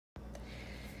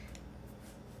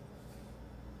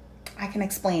I can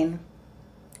explain.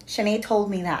 Shanae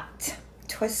told me that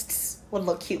twists would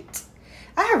look cute.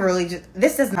 I have really just,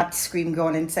 this does not scream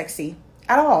grown and sexy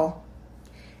at all.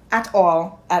 At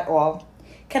all. At all.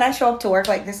 Can I show up to work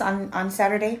like this on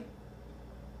Saturday?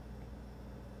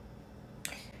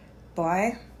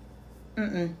 Boy.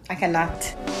 I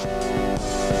cannot.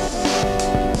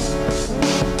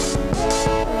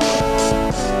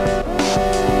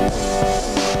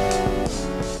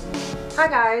 Hi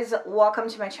guys, welcome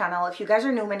to my channel. If you guys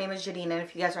are new, my name is Jadene, and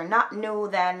if you guys are not new,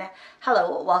 then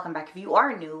hello, welcome back. If you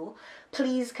are new,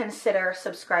 please consider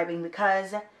subscribing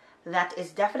because that is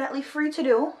definitely free to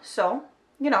do. So,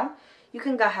 you know, you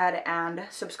can go ahead and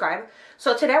subscribe.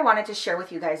 So today I wanted to share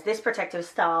with you guys this protective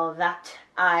style that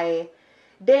I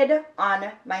did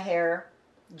on my hair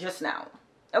just now.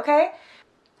 Okay?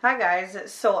 Hi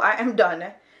guys, so I am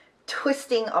done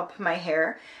twisting up my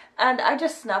hair. And I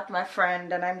just snapped my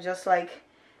friend and I'm just like,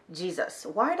 Jesus,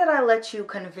 why did I let you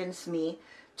convince me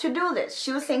to do this?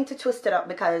 She was saying to twist it up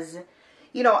because,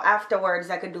 you know,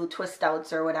 afterwards I could do twist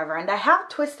outs or whatever. And I have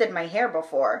twisted my hair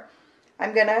before.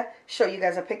 I'm gonna show you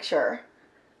guys a picture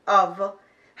of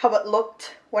how it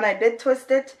looked when I did twist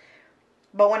it.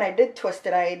 But when I did twist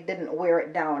it, I didn't wear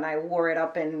it down. I wore it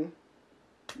up and,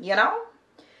 you know?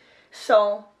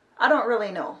 So, I don't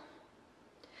really know.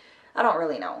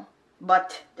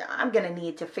 But I'm gonna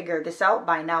need to figure this out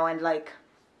by now and like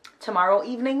tomorrow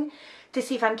evening to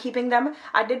see if I'm keeping them.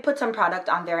 I did put some product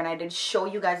on there and I did show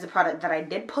you guys the product that I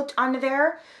did put on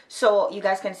there so you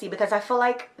guys can see, because I feel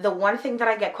like the one thing that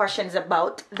I get questions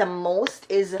about the most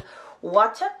is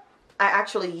what I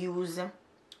actually use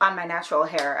on my natural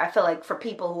hair. I feel like for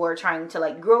people who are trying to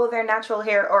like grow their natural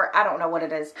hair, or I don't know what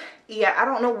it is. Yeah, I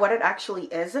don't know what it actually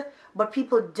is, but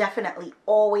people definitely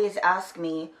always ask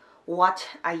me what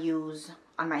I use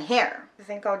on my hair. I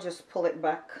think I'll just pull it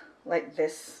back like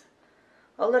this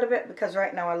a little bit because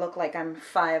right now I look like I'm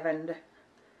 5 and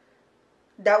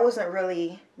that wasn't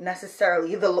really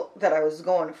necessarily the look that I was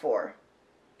going for.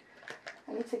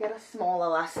 I need to get a small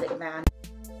elastic band.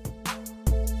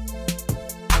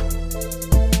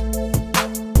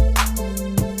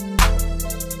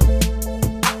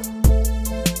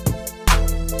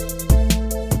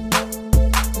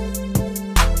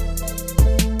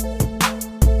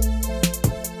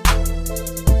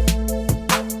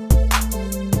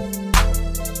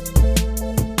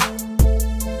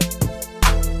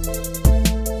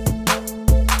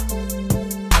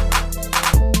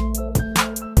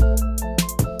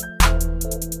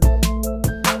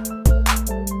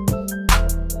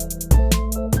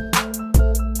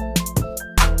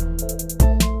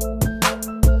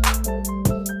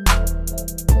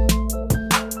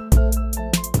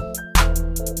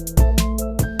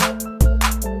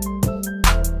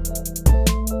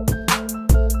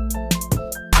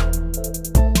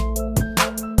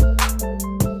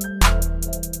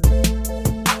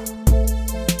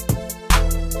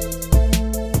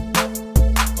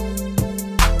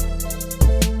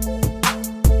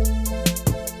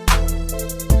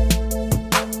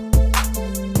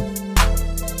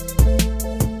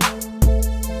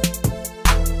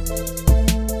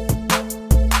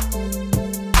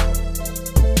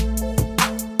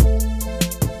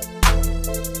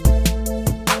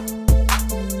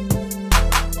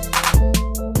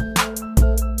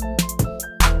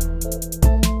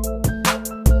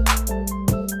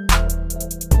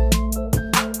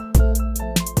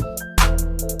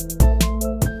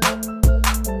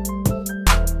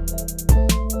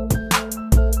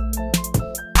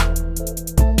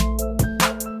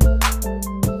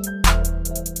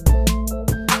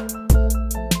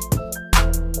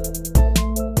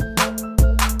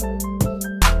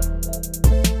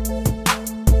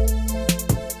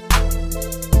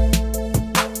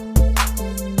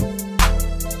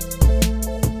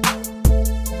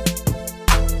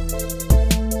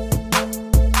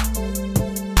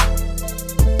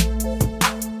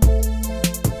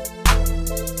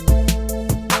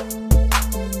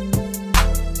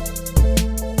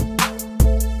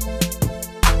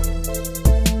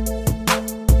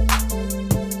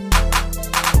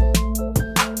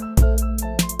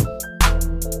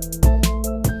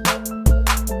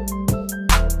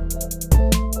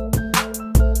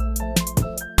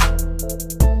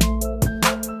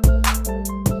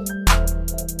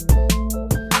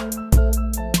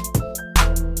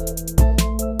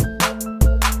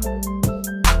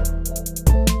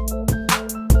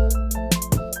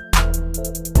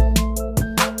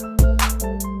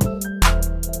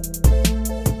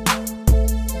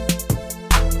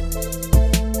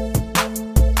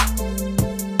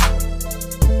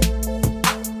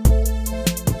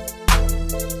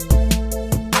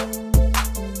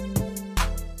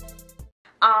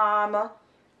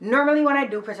 Normally when I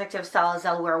do protective styles,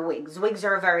 I'll wear wigs. Wigs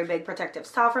are a very big protective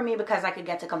style for me because I could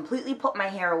get to completely put my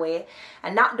hair away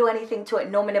and not do anything to it,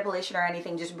 no manipulation or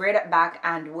anything, just braid it back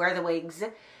and wear the wigs.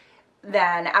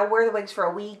 Then I wear the wigs for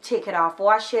a week, take it off,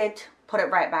 wash it, put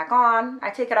it right back on. I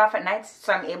take it off at night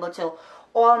so I'm able to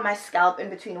oil my scalp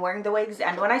in between wearing the wigs.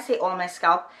 And when I say oil my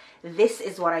scalp, this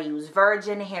is what I use,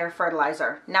 virgin hair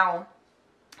fertilizer. Now,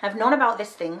 I've known about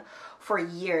this thing for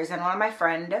years, and one of my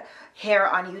friend hair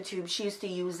on YouTube, she used to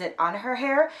use it on her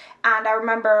hair, and I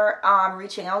remember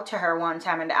reaching out to her one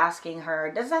time and asking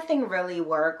her, does that thing really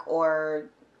work, or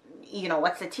you know,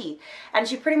 what's the tea? And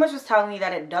she pretty much was telling me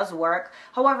that it does work.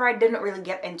 However, I didn't really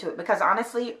get into it because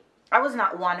honestly, I was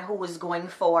not one who was going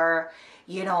for,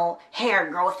 you know, hair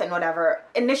growth and whatever.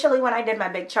 Initially, when I did my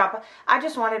big chop, I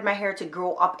just wanted my hair to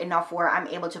grow up enough where I'm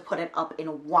able to put it up in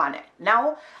one.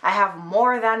 Now, I have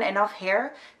more than enough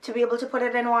hair to be able to put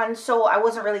it in one, so I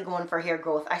wasn't really going for hair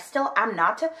growth. I still am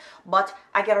not, but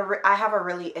I have a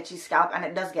really itchy scalp and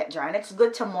it does get dry, and it's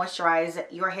good to moisturize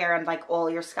your hair and like oil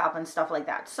your scalp and stuff like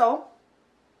that. So,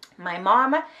 my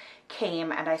mom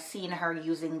came and I seen her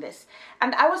using this,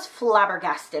 and I was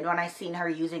flabbergasted when I seen her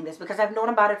using this because I've known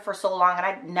about it for so long and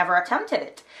I'd never attempted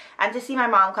it. And to see my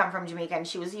mom come from Jamaica and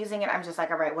she was using it, I'm just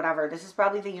like, all right, whatever, this is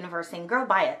probably the universe saying, girl,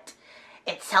 buy it.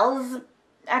 It sells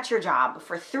at your job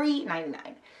for $3.99.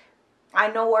 I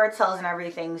know where it sells and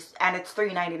everything, and it's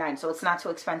 $3.99, so it's not too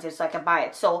expensive, so I can buy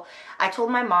it. So I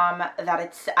told my mom that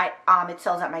it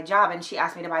sells at my job, and she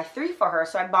asked me to buy 3 for her,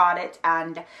 so I bought it.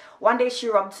 And one day she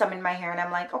rubbed some in my hair, and I'm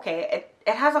like, okay,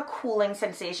 it has a cooling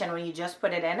sensation when you just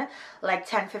put it in, like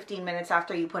 10-15 minutes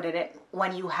after you put it in,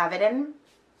 when you have it in.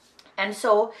 And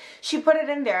so she put it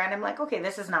in there and I'm like, okay,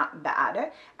 this is not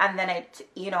bad. And then it,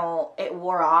 you know, it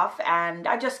wore off and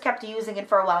I just kept using it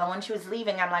for a while. And when she was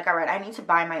leaving, I'm like, all right, I need to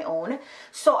buy my own.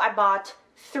 So I bought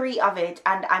 3 of it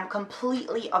and I'm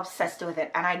completely obsessed with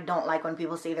it. And I don't like when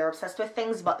people say they're obsessed with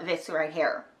things, but this right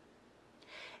here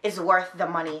is worth the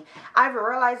money. I've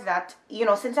realized that, you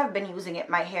know, since I've been using it,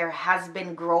 my hair has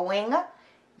been growing.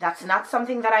 That's not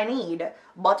something that I need,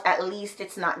 but at least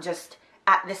it's not just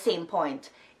at the same point.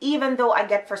 Even though I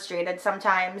get frustrated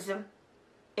sometimes,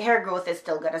 hair growth is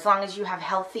still good. As long as you have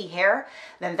healthy hair,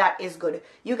 then that is good.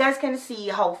 You guys can see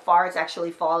how far it's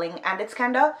actually falling, and it's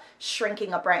kind of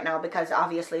shrinking up right now because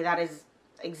obviously that is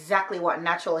exactly what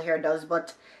natural hair does,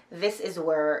 but this is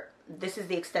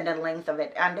the extended length of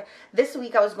it. And this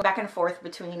week I was going back and forth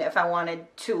between if I wanted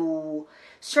to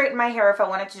straighten my hair, if I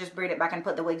wanted to just braid it back and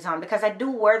put the wigs on, because I do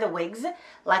wear the wigs,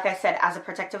 like I said, as a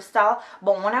protective style.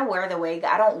 But when I wear the wig,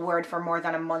 I don't wear it for more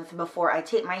than a month before I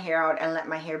take my hair out and let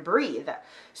my hair breathe.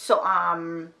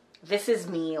 So this is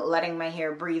me letting my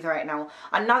hair breathe right now.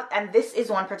 And this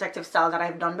is one protective style that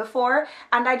I've done before,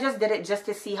 and I just did it just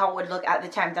to see how it would look at the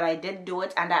time that I did do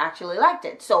it, and I actually liked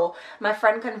it. So my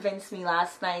friend convinced me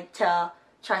last night to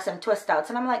try some twist outs,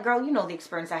 and I'm like, girl, you know the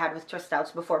experience I had with twist outs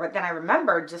before. But then I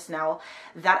remembered just now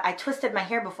that I twisted my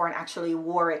hair before and actually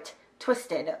wore it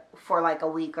twisted for like a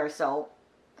week or so,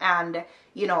 and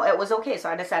you know, it was okay, so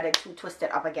I decided to twist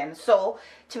it up again. So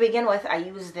to begin with, I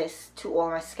use this to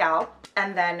oil my scalp,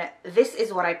 and then this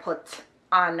is what I put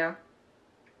on.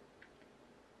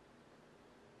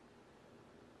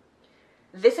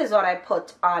 This is what I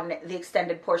put on the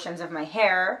extended portions of my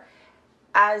hair,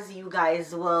 as you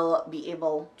guys will be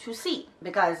able to see,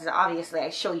 because obviously I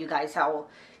show you guys how,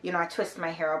 you know, I twist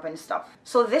my hair up and stuff.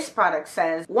 So this product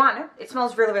says, 1, it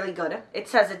smells really, really good. It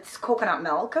says it's coconut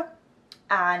milk,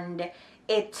 and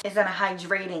it is a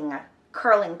hydrating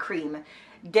curling cream.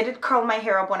 Did it curl my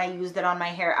hair up when I used it on my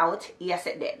hair out? Yes,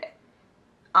 it did.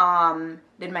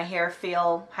 Did my hair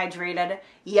feel hydrated?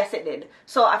 Yes, it did.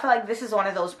 So I feel like this is one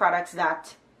of those products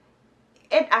that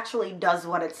it actually does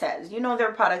what it says. You know, there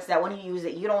are products that when you use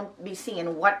it, you don't be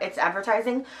seeing what it's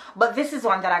advertising, but this is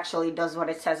one that actually does what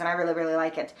it says, and I really, really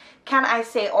like it. Can I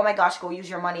say, oh my gosh, go use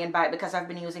your money and buy it because I've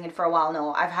been using it for a while?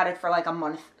 No, I've had it for like a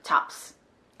month tops,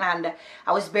 and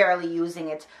I was barely using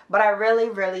it, but I really,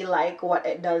 really like what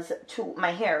it does to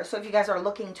my hair. So if you guys are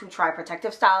looking to try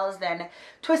protective styles, then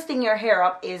twisting your hair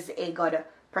up is a good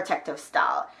protective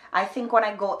style. I think when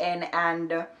I go in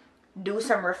and do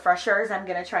some refreshers, I'm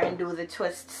gonna try and do the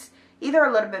twists either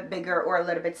a little bit bigger or a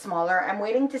little bit smaller. I'm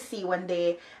waiting to see when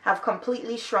they have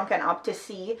completely shrunken up to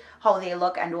see how they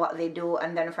look and what they do,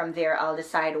 and then from there I'll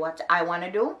decide what I want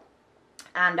to do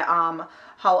and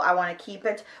how I want to keep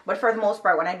it. But for the most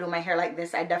part, when I do my hair like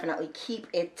this, I definitely keep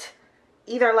it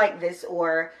either like this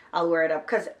or I'll wear it up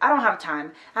because I don't have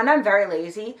time and I'm very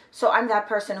lazy. So I'm that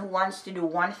person who wants to do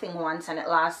one thing once and it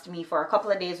lasts me for a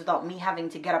couple of days without me having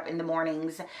to get up in the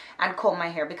mornings and comb my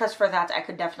hair, because for that I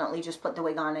could definitely just put the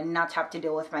wig on and not have to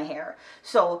deal with my hair.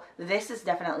 So this is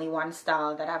definitely one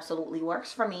style that absolutely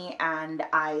works for me and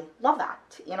I love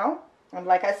that, you know. And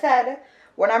like I said,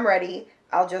 when I'm ready,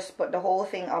 I'll just put the whole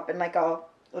thing up in like a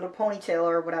little ponytail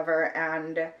or whatever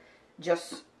and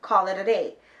just call it a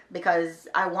day because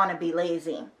I want to be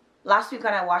lazy. Last week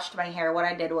when I washed my hair, what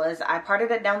I did was I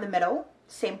parted it down the middle,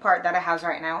 same part that it has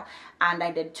right now, and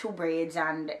I did 2 braids,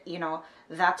 and you know,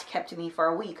 that kept me for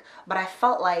a week. But I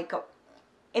felt like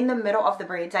in the middle of the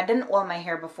braids, I didn't oil my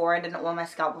hair before, I didn't oil my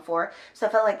scalp before, so I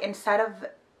felt like inside of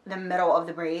the middle of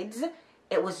the braids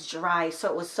it was dry, so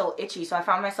it was so itchy. So I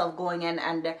found myself going in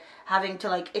and having to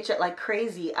like itch it like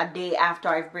crazy a day after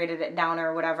I've braided it down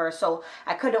or whatever. So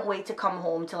I couldn't wait to come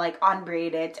home to like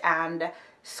unbraid it and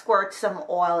squirt some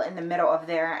oil in the middle of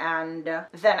there, and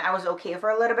then I was okay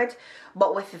for a little bit.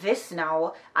 But with this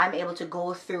now, I'm able to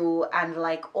go through and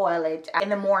like oil it in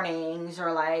the mornings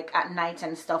or like at night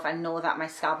and stuff and know that my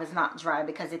scalp is not dry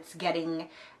because it's getting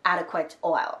adequate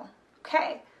oil.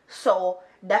 Okay, so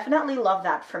definitely love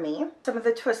that for me. Some of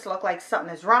the twists look like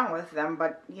something is wrong with them,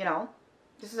 but you know,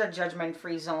 this is a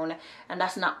judgment-free zone and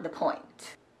that's not the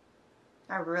point.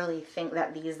 I really think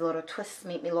that these little twists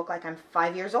make me look like I'm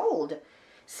 5 years old.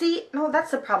 See, no,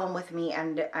 that's the problem with me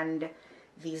and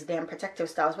these damn protective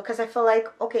styles, because I feel like,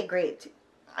 okay, great,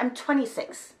 I'm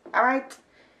 26, all right?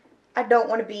 I don't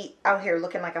want to be out here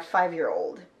looking like a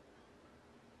 5-year-old.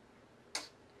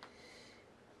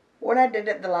 When I did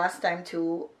it the last time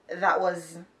too, that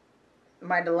was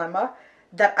my dilemma,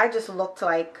 that I just looked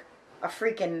like a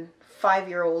freaking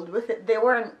 5-year-old with it. They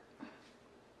weren't,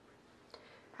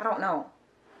 I don't know.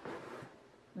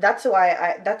 That's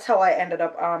how I ended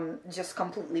up just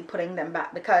completely putting them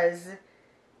back, because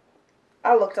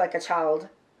I looked like a child,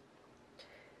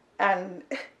 and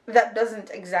that doesn't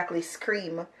exactly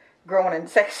scream grown and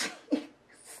sexy.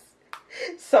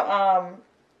 So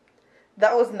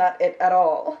that was not it at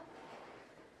all.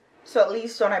 So at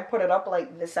least when I put it up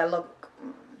like this, I look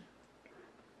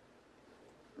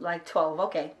like 12.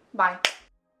 Okay, bye.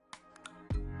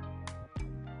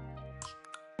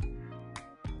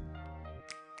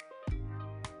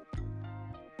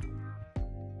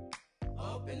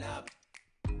 Open up,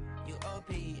 you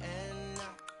OPN,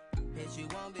 bitch, you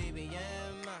won't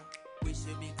BBM. We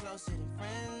should be closer than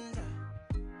friends.